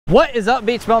What is up,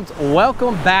 beach bumps?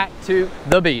 Welcome back to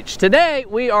the beach. Today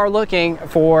we are looking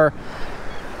for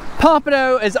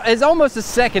pompano. Is almost a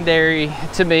secondary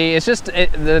to me. It's just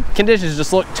the conditions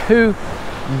just look too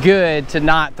good to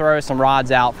not throw some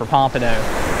rods out for pompano,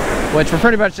 which we're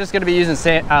pretty much just going to be using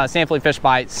sand flea fish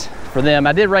bites for them.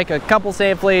 I did rake a couple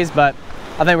sand fleas, but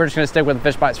I think we're just going to stick with the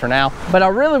fish bites for now. But I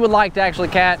really would like to actually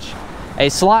catch a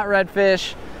slot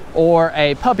redfish or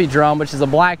a puppy drum, which is a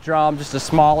black drum, just a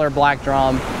smaller black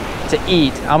drum to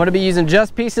eat. I'm going to be using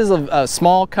just pieces of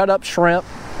small cut up shrimp,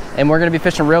 and we're going to be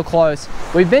fishing real close.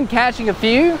 We've been catching a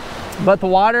few, but the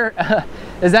water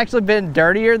has actually been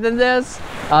dirtier than this.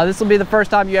 This will be the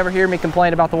first time you ever hear me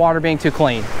complain about the water being too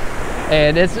clean.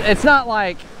 And it's not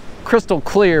like crystal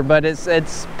clear, but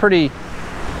it's pretty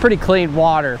clean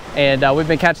water. And we've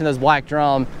been catching those black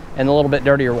drum in a little bit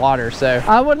dirtier water. So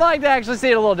I would like to actually see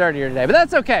it a little dirtier today, but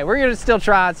that's okay. We're gonna still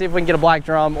try and see if we can get a black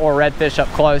drum or a redfish up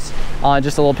close on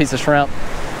just a little piece of shrimp.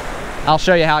 I'll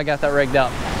show you how I got that rigged up.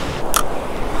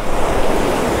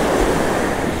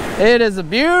 It is a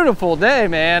beautiful day,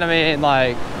 man. I mean,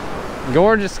 like,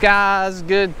 gorgeous skies,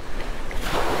 good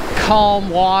calm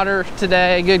water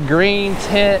today, good green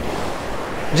tint.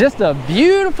 Just a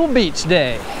beautiful beach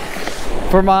day.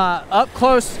 For my up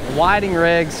close whiting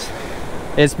rigs,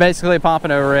 it's basically a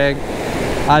pompano rig.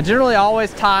 I generally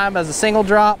always tie them as a single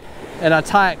drop, and I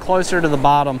tie it closer to the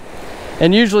bottom,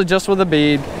 and usually just with a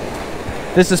bead.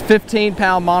 This is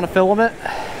 15-pound monofilament,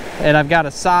 and I've got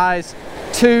a size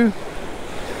 2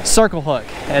 circle hook,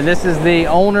 and this is the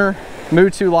Owner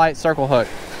Mutu Light circle hook.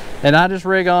 And I just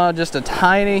rig on just a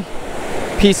tiny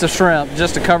piece of shrimp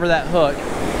just to cover that hook.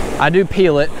 I do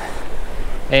peel it,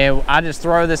 and I just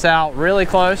throw this out really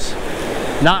close,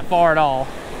 not far at all.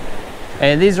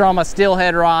 And these are all my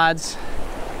steelhead rods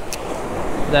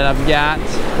that I've got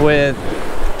with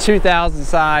 2000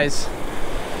 size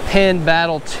Penn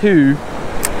Battle 2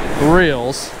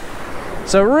 reels.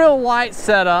 So real light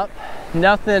setup,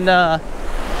 nothing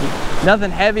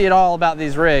heavy at all about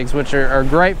these rigs, which are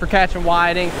great for catching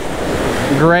whiting,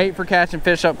 great for catching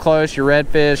fish up close, your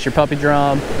redfish, your puppy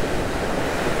drum.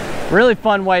 Really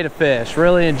fun way to fish.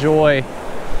 Really enjoy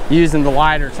using the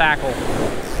lighter tackle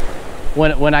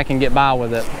when I can get by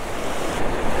with it.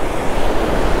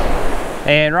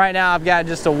 And right now I've got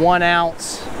just a 1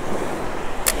 ounce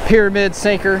pyramid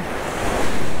sinker.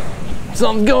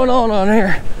 Something's going on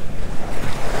here.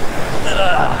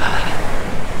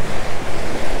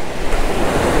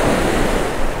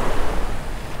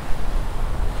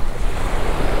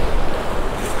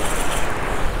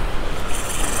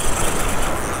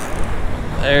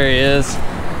 There he is.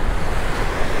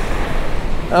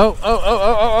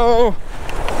 Oh.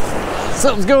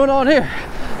 Something's going on here.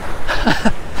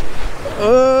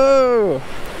 Oh.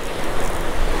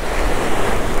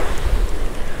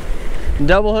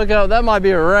 Double hook up. That might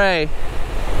be a ray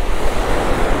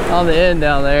on the end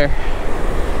down there.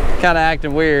 Kind of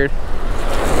acting weird.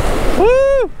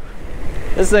 Woo!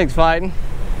 This thing's fighting.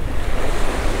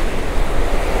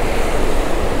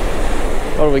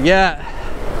 What do we got?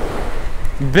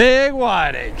 Big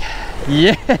whiting.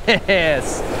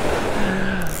 Yes.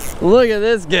 Look at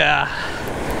this guy.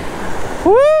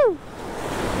 Woo!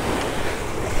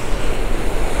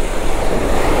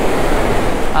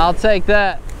 I'll take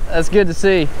that. That's good to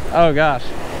see. Oh gosh.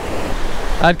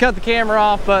 I'd cut the camera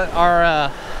off, but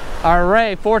our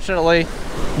ray fortunately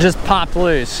just popped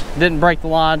loose. Didn't break the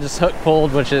line, just hook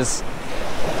pulled, which is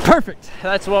perfect.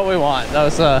 That's what we want. That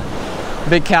was a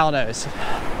big cow nose.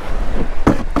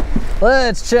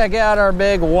 Let's check out our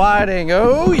big whiting.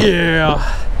 Oh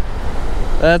yeah.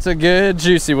 That's a good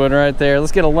juicy one right there.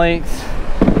 Let's get a length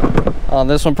on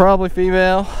this one, probably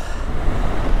female.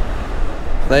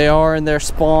 They are in their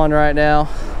spawn right now.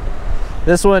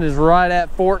 This one is right at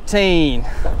 14.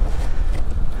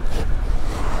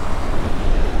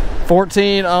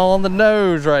 14 on the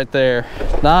nose right there.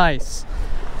 Nice.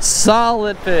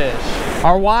 Solid fish.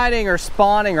 Our whiting are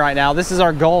spawning right now. This is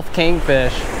our Gulf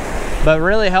Kingfish. But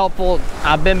really helpful,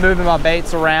 I've been moving my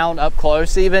baits around up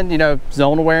close even, you know,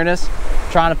 zone awareness,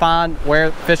 trying to find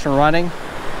where fish are running.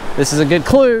 This is a good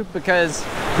clue because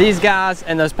these guys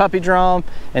and those puppy drum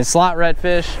and slot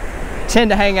redfish tend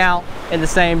to hang out in the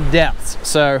same depths.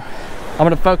 So I'm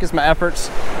gonna focus my efforts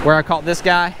where I caught this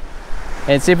guy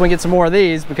and see if we can get some more of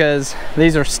these, because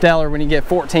these are stellar when you get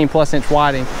 14+ inch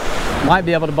whiting. Might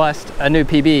be able to bust a new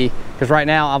PB, because right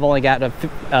now I've only got a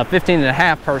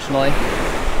 15.5 personally.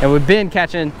 And we've been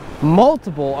catching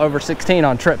multiple over 16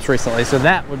 on trips recently, so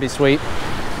that would be sweet.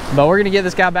 But we're gonna get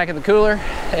this guy back in the cooler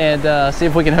and see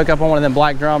if we can hook up on one of them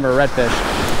black drum or redfish.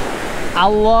 I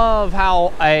love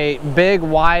how a big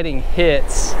whiting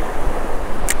hits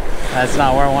That's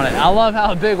not where I want it. I love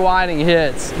how a big whiting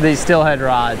hits these steelhead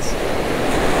rods.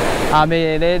 I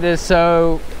mean, it is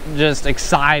so just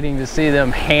exciting to see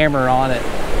them hammer on it.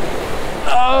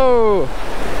 Oh!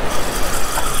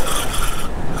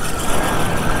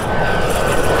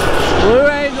 Blue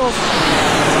Angels.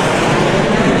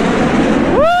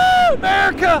 Woo!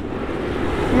 America!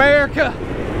 America!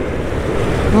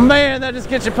 Man, that just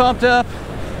gets you pumped up.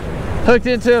 Hooked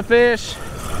into a fish.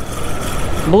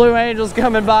 Blue Angels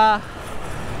coming by.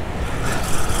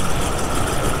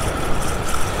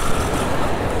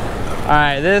 All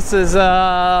right, this is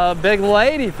a big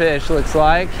ladyfish, looks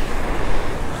like.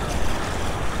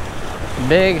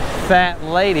 Big fat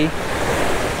lady.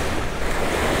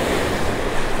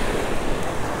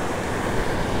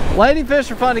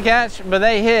 Ladyfish are fun to catch, but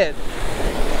they hit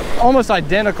almost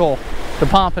identical to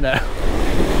pompano.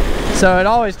 So it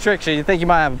always tricks you. You think you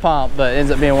might have a pomp, but it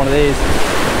ends up being one of these.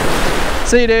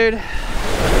 See you, dude.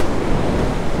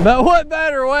 But what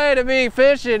better way to be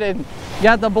fishing and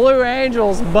got the Blue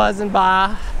Angels buzzing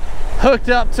by, hooked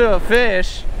up to a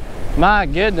fish. My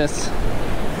goodness.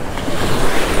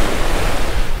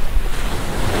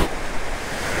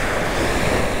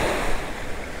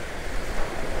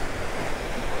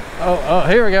 Oh,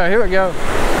 here we go, here we go.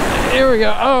 Here we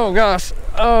go. Oh gosh.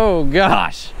 Oh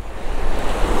gosh.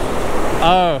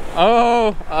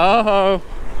 Oh.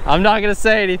 I'm not gonna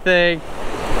say anything.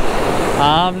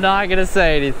 I'm not gonna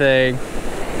say anything.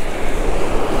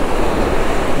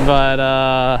 But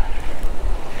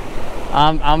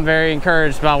I'm very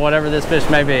encouraged by whatever this fish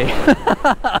may be.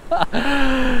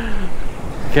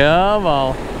 Come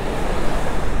on.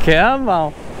 Come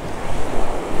on.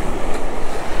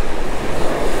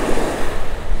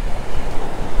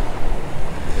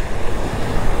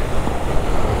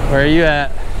 Where are you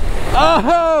at?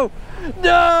 Oh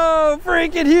no,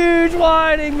 freaking huge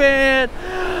whiting, man.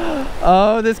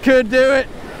 Oh, this could do it.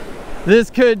 This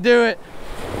could do it.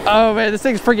 Oh man, this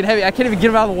thing's freaking heavy. I can't even get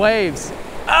him out of the waves.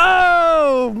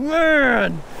 Oh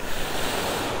man.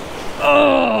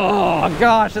 Oh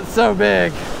gosh, it's so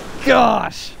big.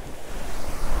 Gosh.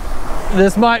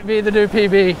 This might be the new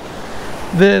PB.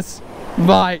 This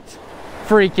might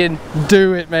freaking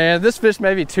do it, man. This fish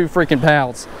may be 2 freaking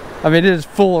pounds. I mean, it is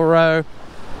full of roe.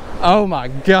 Oh my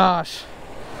gosh.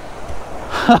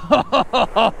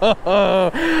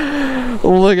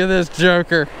 Look at this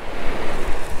joker.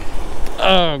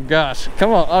 Oh gosh,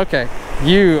 come on, okay.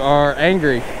 You are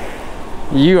angry.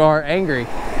 You are angry.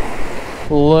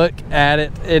 Look at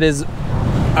it. It is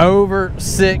over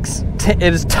 6, it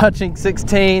is touching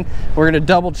 16. We're gonna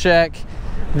double check.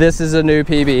 This is a new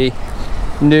PB,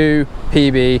 new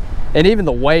PB. And even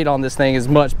the weight on this thing is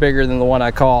much bigger than the one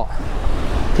I caught.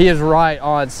 He is right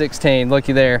on 16,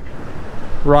 looky there.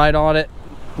 Right on it,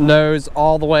 nose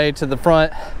all the way to the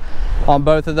front on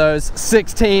both of those.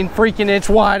 16 freaking inch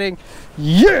whiting,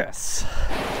 yes!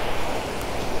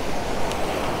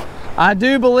 I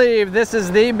do believe this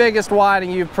is the biggest whiting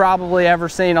you've probably ever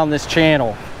seen on this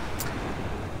channel.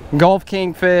 Gulf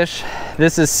Kingfish,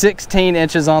 this is 16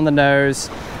 inches on the nose.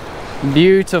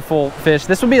 Beautiful fish.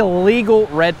 This would be a legal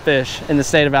redfish in the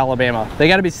state of Alabama. They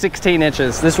got to be 16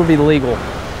 inches. This would be legal.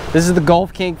 This is the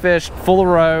Gulf Kingfish, full of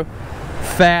roe,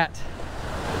 fat.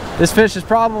 This fish is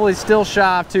probably still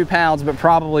shy of 2 pounds, but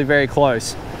probably very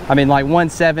close. I mean, like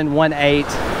 1.7,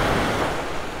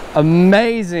 1.8.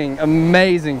 Amazing,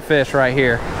 amazing fish right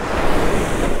here.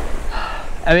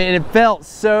 I mean, it felt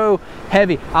so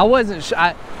heavy. I wasn't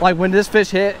shy. Like when this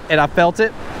fish hit and I felt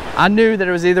it, I knew that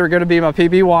it was either going to be my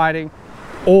PB whiting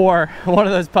or one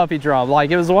of those puppy drum. Like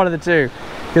it was one of the two.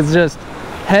 Because just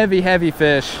heavy, heavy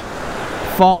fish.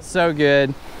 Fought so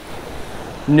good.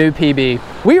 New PB.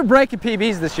 We were breaking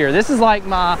PBs this year. This is like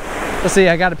my, let's see,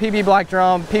 I got a PB black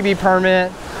drum, PB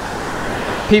permit,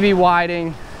 PB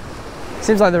whiting.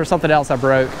 Seems like there was something else I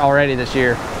broke already this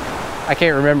year. I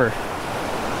can't remember.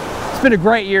 It's been a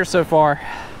great year so far.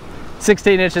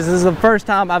 16 inches. This is the first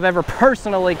time I've ever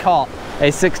personally caught a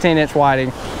 16-inch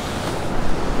whiting.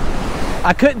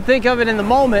 I couldn't think of it in the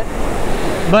moment,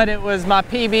 but it was my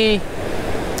PB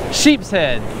sheep's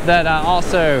head that I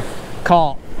also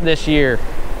caught this year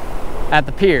at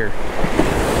the pier.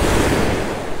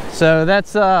 So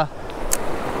that's that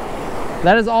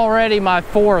is already my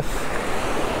 4th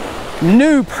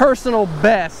new personal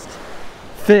best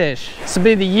fish. This will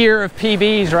be the year of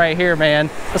PBs right here, man.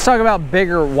 Let's talk about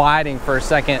bigger whiting for a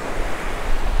second.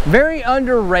 Very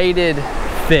underrated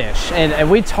fish, and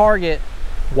we target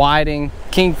whiting,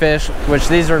 kingfish, which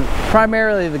these are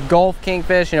primarily the Gulf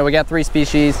Kingfish. You know, we got 3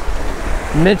 species.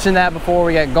 Mentioned that before.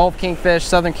 We got Gulf Kingfish,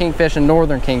 Southern Kingfish, and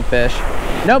Northern Kingfish.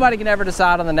 Nobody can ever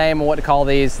decide on the name and what to call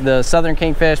these. The southern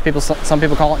kingfish, some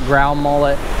people call it ground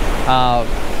mullet,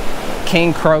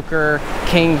 king croaker,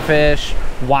 kingfish,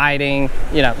 whiting.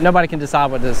 You know, nobody can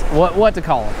decide what to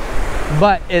call them.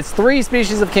 But it's 3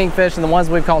 species of kingfish, and the ones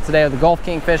we've caught today are the Gulf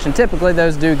kingfish, and typically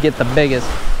those do get the biggest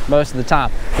most of the time.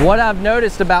 What I've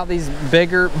noticed about these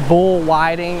bigger bull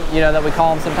whiting, you know, that we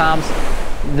call them sometimes,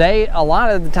 they a lot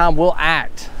of the time will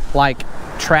act like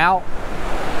trout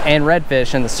and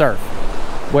redfish in the surf,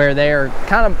 where they're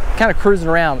kind of cruising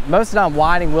around. Most of the time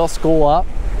whiting will school up,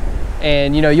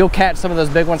 and you know, you'll catch some of those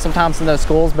big ones sometimes in those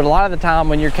schools, but a lot of the time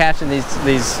when you're catching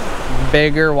these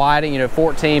bigger whiting, you know,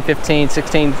 14, 15,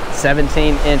 16,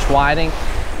 17 inch whiting,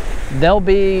 they'll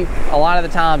be a lot of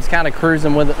the times kind of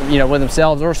cruising with, you know, with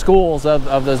themselves or schools of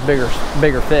those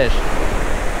bigger fish.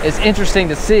 It's interesting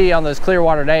to see on those clear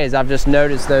water days. I've just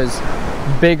noticed those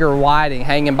bigger whiting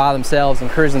hanging by themselves and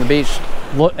cruising the beach,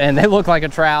 and they look like a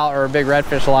trout or a big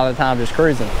redfish a lot of the time just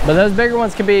cruising. But those bigger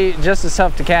ones can be just as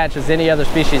tough to catch as any other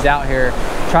species out here.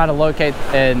 Try to locate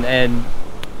and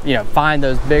you know, find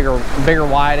those bigger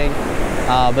whiting.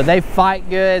 But they fight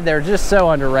good. They're just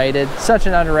so underrated, such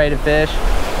an underrated fish.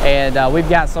 And we've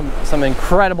got some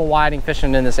incredible whiting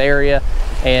fishing in this area,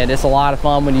 and it's a lot of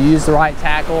fun when you use the right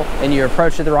tackle and you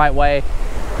approach it the right way.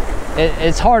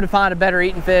 It's hard to find a better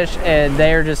eating fish, and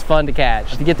they're just fun to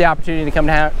catch. If you get the opportunity to come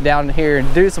down here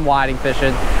and do some whiting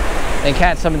fishing and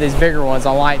catch some of these bigger ones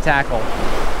on light tackle,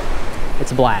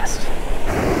 it's a blast.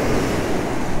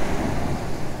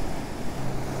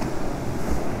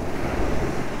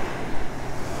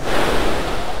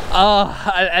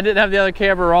 I didn't have the other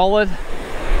camera rolling,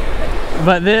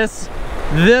 but this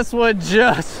one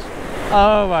just,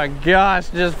 oh my gosh,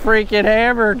 just freaking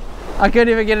hammered. I couldn't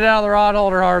even get it out of the rod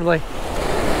holder hardly.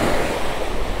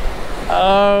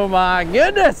 Oh my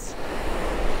goodness.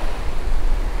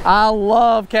 I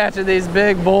love catching these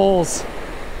big bulls.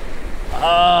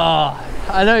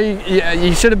 I know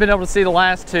you should have been able to see the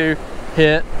last 2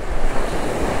 hit.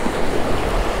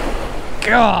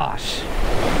 Gosh.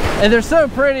 And they're so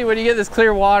pretty when you get this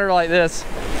clear water like this.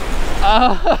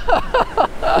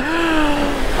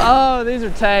 Oh, these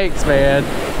are tanks, man.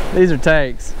 These are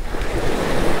tanks.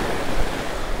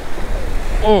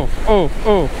 Oh,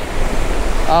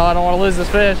 I don't want to lose this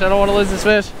fish. I don't want to lose this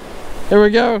fish. There we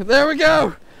go. There we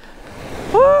go.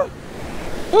 Woo.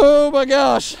 Oh my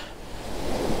gosh.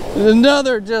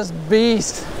 Another just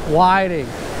beast whiting.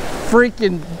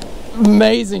 Freaking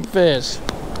amazing fish.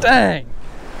 Dang.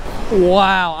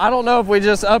 Wow. I don't know if we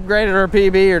just upgraded our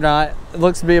PB or not. It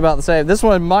looks to be about the same. This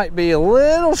one might be a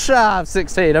little shy of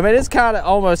 16. I mean, it's kind of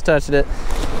almost touched it.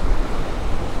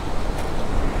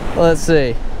 Let's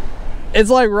see. It's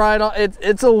like right on,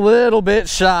 it's a little bit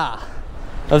shy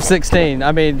of 16.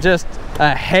 I mean, just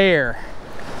a hair,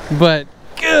 but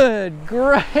good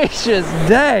gracious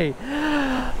day.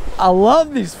 I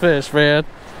love these fish, man.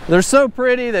 They're so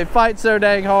pretty, they fight so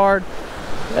dang hard.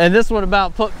 And this one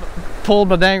about pulled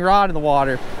my dang rod in the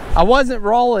water. I wasn't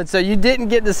rolling, so you didn't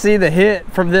get to see the hit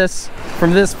from this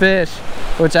fish,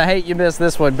 which I hate you missed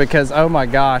this one because, oh my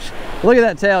gosh. Look at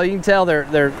that tail, you can tell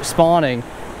they're spawning.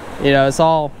 You know, it's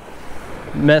all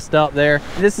messed up there.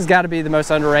 This has got to be the most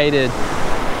underrated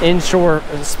inshore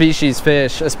species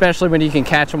fish, especially when you can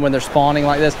catch them when they're spawning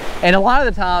like this. And a lot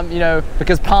of the time, you know,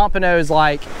 because pompano is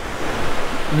like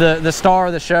the star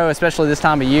of the show, especially this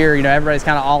time of year, you know, everybody's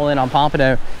kind of all in on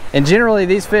pompano. And generally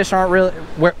these fish aren't really,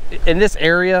 in this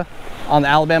area on the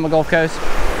Alabama Gulf Coast,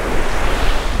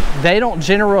 they don't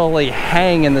generally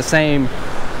hang in the same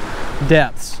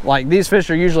depths. Like these fish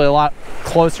are usually a lot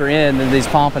closer in than these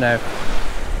pompano.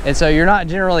 And so you're not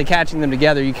generally catching them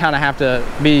together. You kind of have to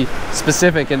be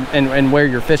specific in where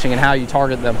you're fishing and how you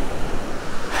target them.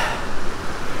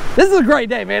 This is a great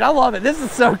day, man. I love it. This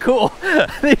is so cool.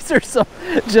 These are some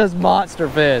just monster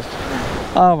fish.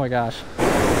 Oh my gosh.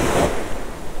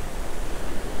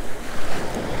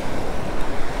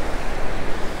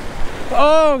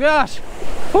 Oh gosh.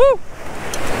 Woo.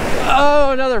 Oh,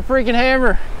 another freaking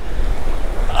hammer.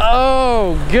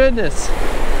 Oh goodness.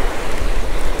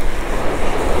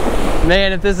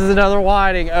 Man, if this is another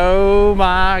whiting, oh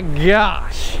my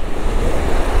gosh.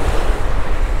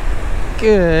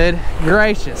 Good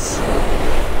gracious.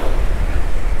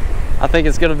 I think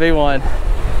it's gonna be one.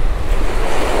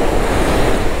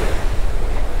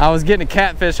 I was getting a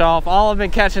catfish off. All I've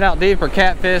been catching out deep are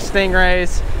catfish,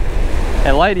 stingrays,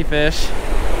 and ladyfish.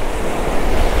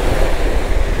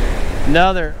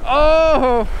 Another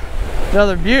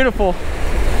beautiful,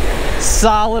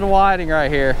 solid whiting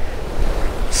right here.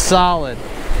 Solid.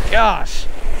 Gosh.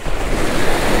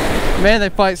 Man, they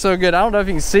fight so good. I don't know if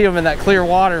you can see them in that clear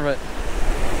water, but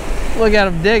Look at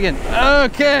him digging.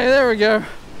 Okay, there we go.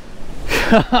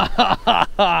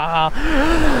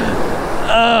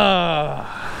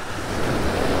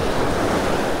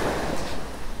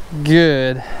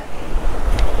 Good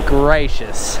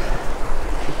gracious.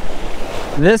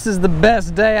 This is the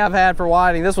best day I've had for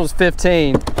whiting. This was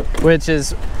 15, which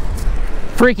is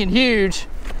freaking huge,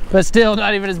 but still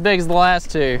not even as big as the last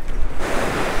two.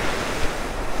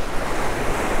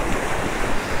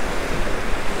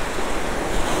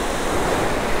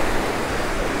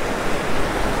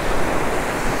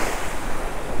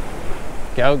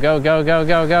 Go, go, go, go,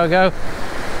 go, go, go.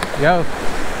 Go.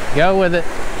 Go with it.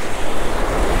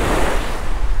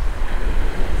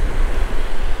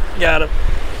 Got him.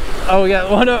 Oh, we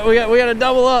got one up. We got to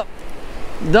double up.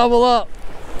 Double up.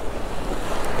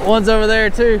 One's over there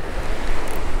too.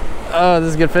 Oh, this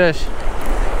is a good fish.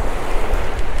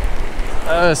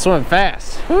 Oh, it's swimming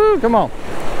fast. Woo, come on.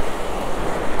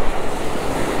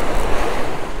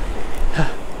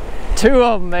 Two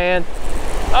of them, man.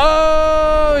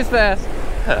 Oh, he's fast.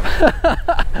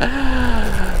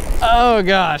 Oh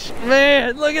gosh,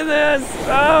 man, look at this.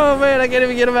 Oh man, I can't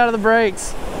even get him out of the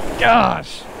brakes.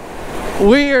 Gosh,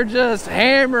 we are just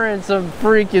hammering some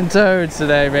freaking toads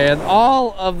today, man.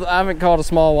 I haven't caught a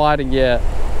small whiting yet.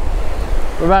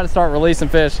 We're about to start releasing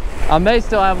fish. I may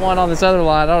still have one on this other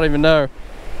line, I don't even know.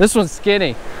 This one's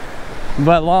skinny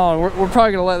but long. We're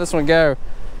probably gonna let this one go.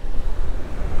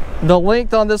 The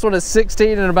length on this one is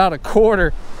 16 and about a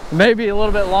quarter, maybe a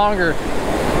little bit longer.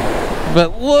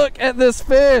 But look at this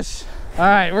fish. All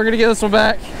right, we're gonna get this one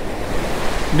back.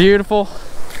 Beautiful.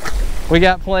 We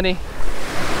got plenty.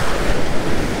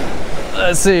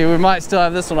 Let's see, we might still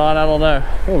have this one on, I don't know.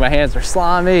 Oh, my hands are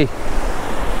slimy.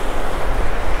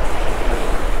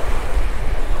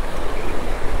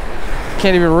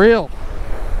 Can't even reel.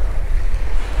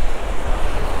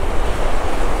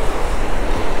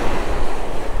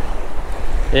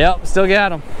 Yep, still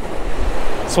got him.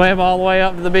 Swam all the way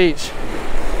up to the beach.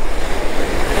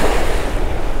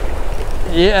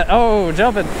 Yeah, oh,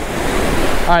 jumping.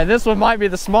 All right, this one might be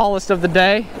the smallest of the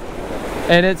day,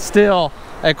 and it's still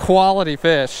a quality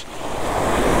fish.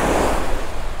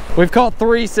 We've caught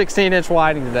 3 16-inch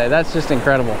whiting today. That's just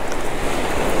incredible.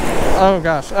 Oh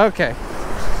gosh, okay.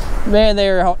 Man, they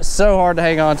are so hard to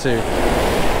hang on to.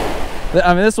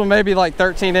 I mean, this one may be like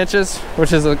 13 inches,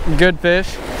 which is a good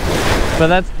fish,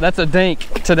 but that's a dink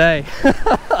today.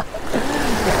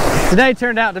 Today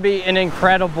turned out to be an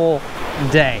incredible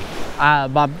day.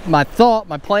 My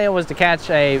plan was to catch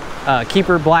a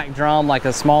keeper black drum, like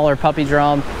a smaller puppy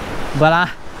drum, but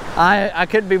I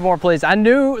couldn't be more pleased. I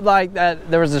knew like that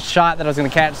there was a shot that I was going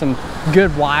to catch some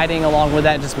good whiting along with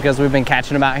that, just because we've been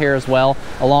catching them out here as well,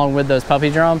 along with those puppy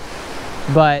drum.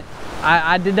 But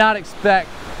I did not expect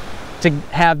to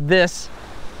have this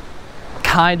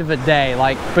kind of a day,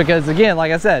 because again,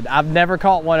 like I said, I've never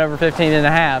caught one over 15 and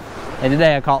a half, and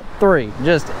today I caught 3.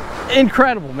 Just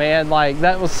incredible, man. Like,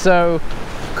 that was so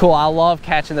cool. I love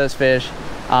catching those fish.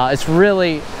 It's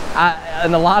really,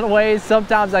 in a lot of ways,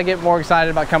 sometimes I get more excited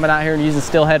about coming out here and using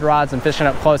steelhead rods and fishing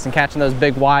up close and catching those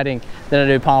big whiting than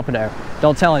I do pompano.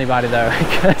 Don't tell anybody though,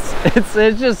 because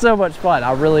it's just so much fun.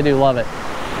 I really do love it.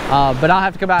 But I'll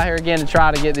have to come out here again and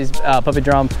try to get these puppy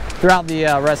drum throughout the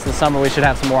rest of the summer. We should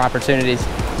have some more opportunities.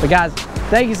 But guys,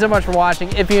 thank you so much for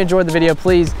watching. If you enjoyed the video,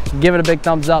 please give it a big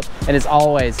thumbs up. And as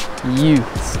always, you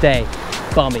stay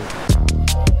bummy.